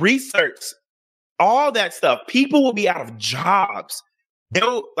do research, all that stuff. People will be out of jobs.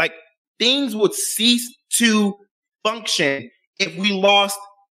 Things would cease to function if we lost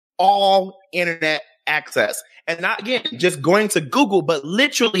all internet access. And not, again, just going to Google, but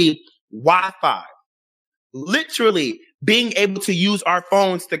literally Wi-Fi. Literally being able to use our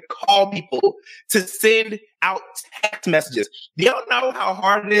phones to call people, to send out text messages. You don't know how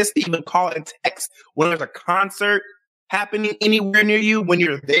hard it is to even call and text when there's a concert happening anywhere near you, when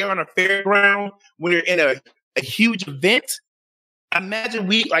you're there on a fairground, when you're in a huge event. Imagine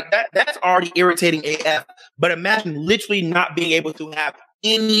that's already irritating AF, but imagine literally not being able to have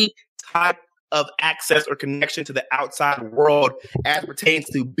any type of access or connection to the outside world as pertains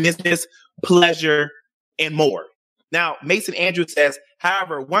to business, pleasure, and more. Now, Mason Andrews says,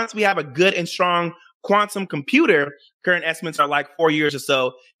 however, once we have a good and strong quantum computer, current estimates are like 4 years or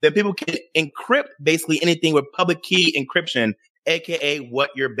so, then people can encrypt basically anything with public key encryption, aka what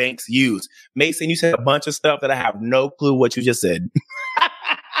your banks use. Mason, you said a bunch of stuff that I have no clue what you just said.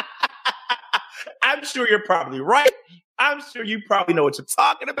 I'm sure you're probably right. I'm sure you probably know what you're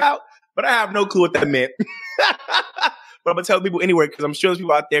talking about, but I have no clue what that meant. But I'm going to tell people anyway, because I'm sure there's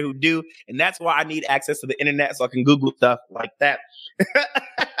people out there who do. And that's why I need access to the internet so I can Google stuff like that.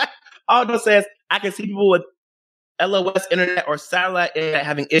 Aldo says, I can see people with LOS internet or satellite internet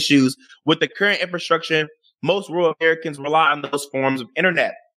having issues with the current infrastructure. Most rural Americans rely on those forms of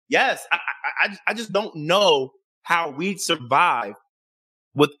internet. Yes, I just don't know how we'd survive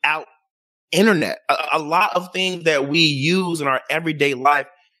without internet. A lot of things that we use in our everyday life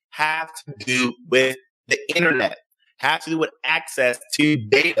have to do with the internet, have to do with access to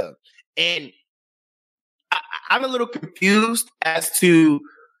data. And I'm a little confused as to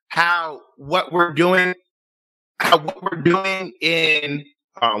what we're doing in,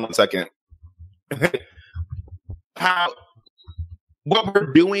 one second. What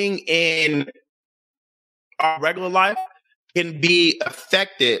we're doing in our regular life can be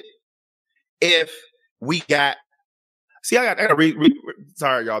affected if we got. See, I got to read.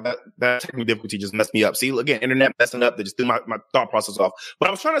 Sorry, y'all. That technical difficulty just messed me up. See, again, internet messing up. That just threw my thought process off. What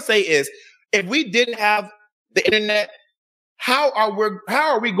I was trying to say is, if we didn't have the internet, how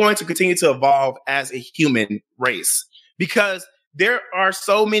are we going to continue to evolve as a human race? Because there are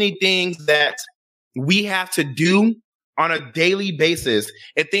so many things that we have to do on a daily basis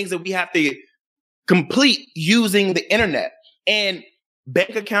and things that we have to complete using the internet. And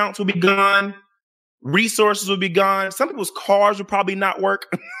bank accounts will be gone. Resources will be gone. Some people's cars will probably not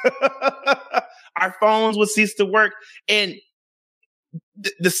work. Our phones will cease to work. And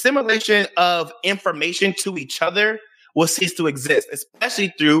the simulation of information to each other will cease to exist,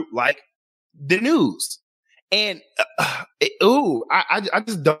 especially through like the news. And I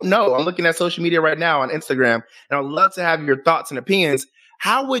just don't know. I'm looking at social media right now on Instagram, and I'd love to have your thoughts and opinions.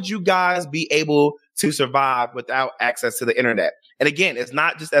 How would you guys be able to survive without access to the internet? And again, it's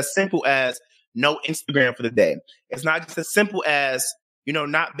not just as simple as no Instagram for the day. It's not just as simple as,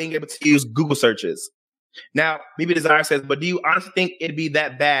 not being able to use Google searches. Now, maybe Desire says, but do you honestly think it'd be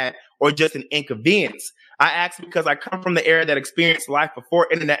that bad or just an inconvenience? I ask because I come from the era that experienced life before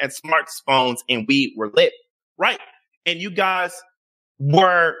internet and smartphones, and we were lit. Right. And you guys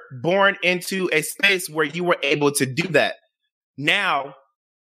were born into a space where you were able to do that. Now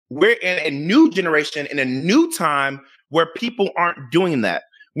we're in a new generation, in a new time where people aren't doing that.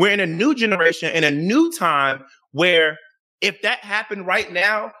 We're in a new generation, in a new time where if that happened right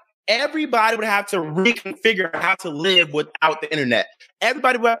now, everybody would have to reconfigure how to live without the internet.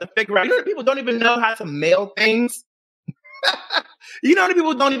 Everybody would have to figure out, people don't even know how to mail things.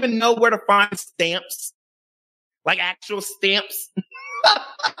 People don't even know where to find stamps, like actual stamps.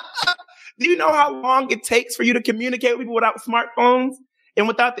 Do you know how long it takes for you to communicate with people without smartphones and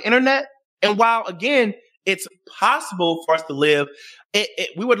without the internet? And while, again, it's possible for us to live,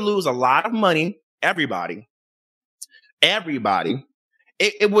 we would lose a lot of money. Everybody.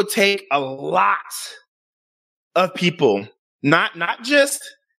 It would take a lot of people, not just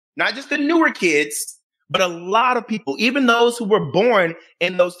the newer kids, but a lot of people, even those who were born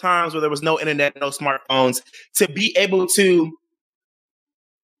in those times where there was no internet, no smartphones, to be able to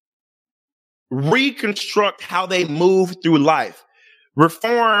reconstruct how they move through life,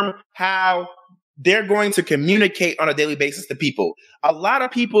 reform how they're going to communicate on a daily basis to people. A lot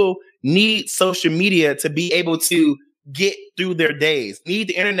of people need social media to be able to get through their days, need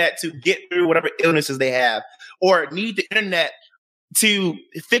the internet to get through whatever illnesses they have, or need the internet to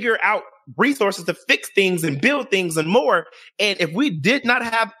figure out resources to fix things and build things and more. And if we did not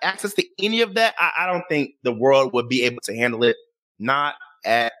have access to any of that, I don't think the world would be able to handle it. Not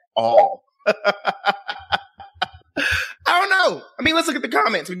at all. I don't know. I mean, let's look at the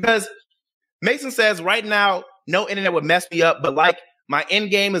comments, because Mason says, right now, no internet would mess me up, but like my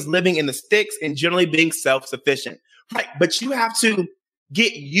end game is living in the sticks and generally being self-sufficient. Right. But you have to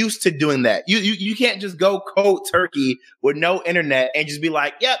get used to doing that. You can't just go cold turkey with no internet and just be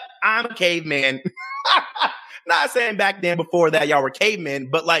like, yep, I'm a caveman. Not saying back then before that y'all were cavemen,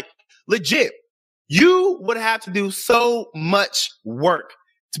 but like legit, you would have to do so much work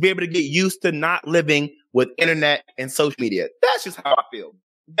to be able to get used to not living with internet and social media. That's just how I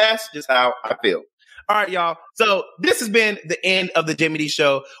feel. All right, y'all. So this has been the end of the Jaime Dee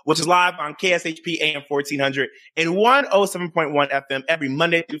Show, which is live on KSHP AM 1400 and 107.1 FM every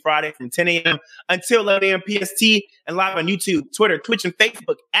Monday through Friday from 10 a.m. until 11 a.m. PST, and live on YouTube, Twitter, Twitch, and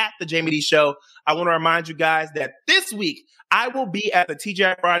Facebook at the Jaime Dee Show. I want to remind you guys that this week I will be at the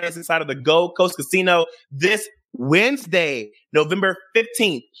TGI Fridays inside of the Gold Coast Casino this Wednesday, November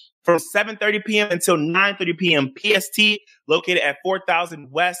 15th. From 7:30 p.m. until 9:30 p.m. PST, located at 4000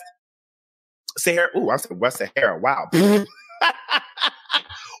 West Sahara. Ooh, I said West Sahara. Wow.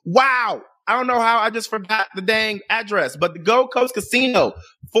 Wow. I don't know how I just forgot the dang address, but the Gold Coast Casino,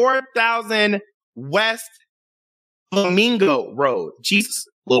 4000 West Flamingo Road. Jesus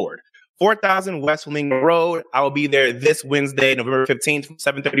Lord. 4000 West Flamingo Road. I will be there this Wednesday, November 15th, from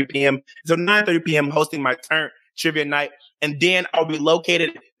 7:30 p.m. until 9:30 p.m. hosting my turn trivia night. And then I'll be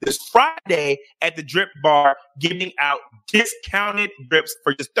located this Friday at the Drip Bar, giving out discounted drips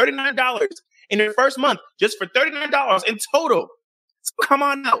for just $39 in your first month, just for $39 in total. So come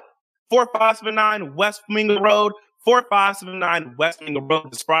on out. 4579 West Flamingo Road, 4579 West Flamingo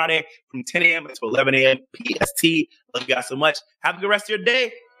Road this Friday from 10 a.m. until 11 a.m. PST. Love you guys so much. Have a good rest of your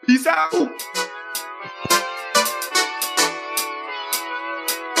day. Peace out.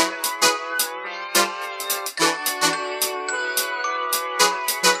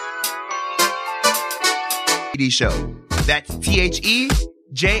 Show. That's TheJaimeDeeshow.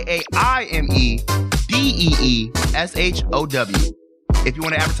 If you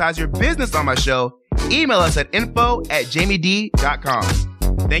want to advertise your business on my show, email us at info@jaimedee.com.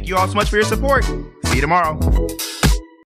 Thank you all so much for your support. See you tomorrow.